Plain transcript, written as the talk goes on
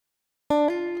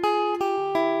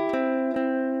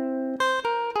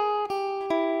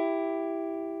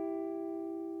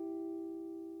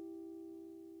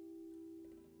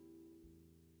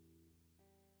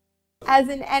As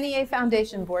an NEA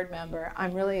Foundation board member,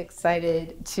 I'm really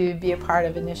excited to be a part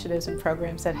of initiatives and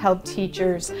programs that help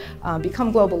teachers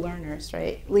become global learners,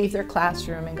 right? Leave their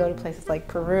classroom and go to places like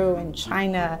Peru and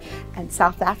China and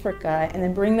South Africa and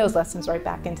then bring those lessons right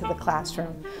back into the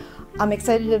classroom. I'm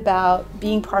excited about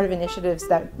being part of initiatives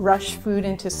that rush food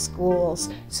into schools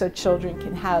so children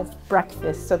can have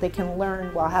breakfast, so they can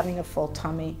learn while having a full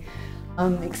tummy.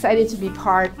 I'm excited to be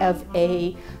part of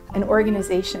an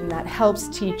organization that helps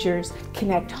teachers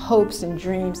connect hopes and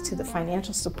dreams to the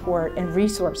financial support and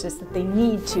resources that they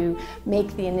need to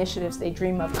make the initiatives they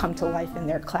dream of come to life in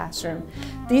their classroom.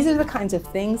 These are the kinds of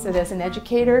things that as an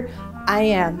educator I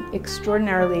am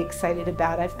extraordinarily excited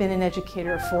about. I've been an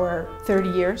educator for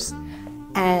 30 years.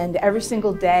 And every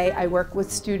single day I work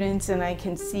with students and I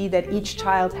can see that each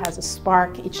child has a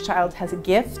spark, each child has a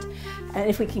gift. And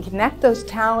if we can connect those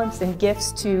talents and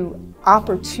gifts to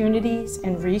opportunities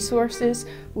and resources,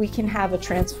 we can have a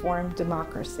transformed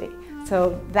democracy.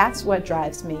 So that's what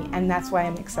drives me, and that's why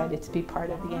I'm excited to be part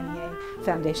of the NEA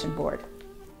Foundation Board.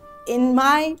 In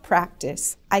my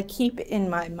practice, I keep in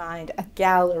my mind a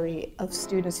gallery of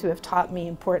students who have taught me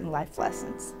important life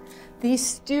lessons. These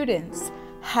students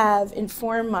have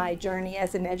informed my journey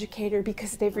as an educator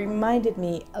because they've reminded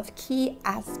me of key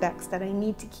aspects that I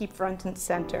need to keep front and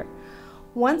center.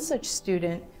 One such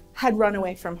student had run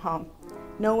away from home.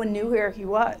 No one knew where he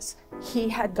was. He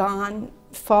had gone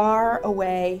far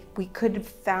away. We could have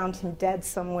found him dead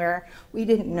somewhere. We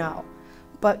didn't know.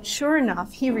 But sure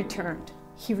enough, he returned.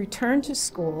 He returned to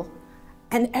school,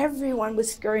 and everyone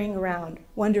was scurrying around,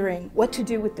 wondering what to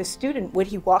do with the student. Would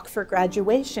he walk for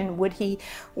graduation? Would he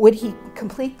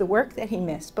complete the work that he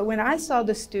missed? But when I saw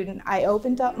the student, I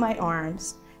opened up my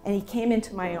arms, and he came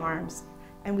into my arms,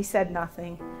 and we said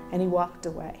nothing, and he walked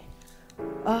away.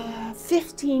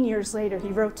 15 years later, he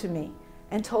wrote to me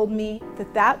and told me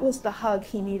that that was the hug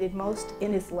he needed most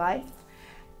in his life,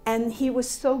 and he was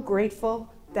so grateful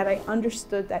that I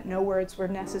understood that no words were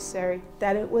necessary,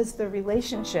 that it was the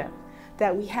relationship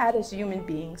that we had as human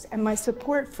beings, and my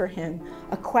support for him,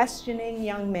 a questioning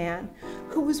young man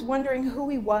who was wondering who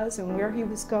he was and where he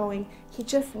was going. He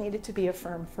just needed to be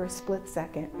affirmed for a split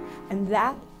second. And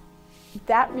that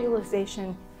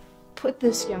realization put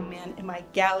this young man in my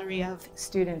gallery of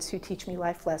students who teach me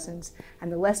life lessons.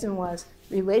 And the lesson was,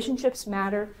 relationships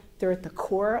matter. They're at the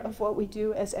core of what we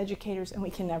do as educators, and we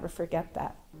can never forget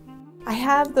that. I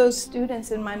have those students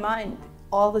in my mind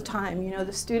all the time. You know,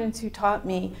 the students who taught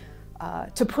me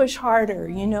to push harder,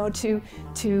 you know,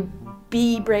 to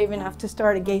be brave enough to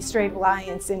start a gay-straight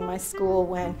alliance in my school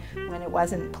when it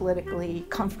wasn't politically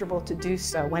comfortable to do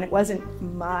so, when it wasn't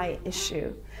my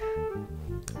issue.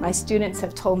 My students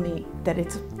have told me that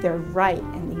they're right,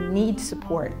 and they need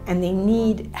support, and they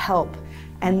need help.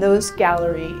 And those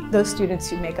students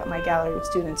who make up my gallery of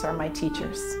students are my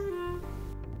teachers.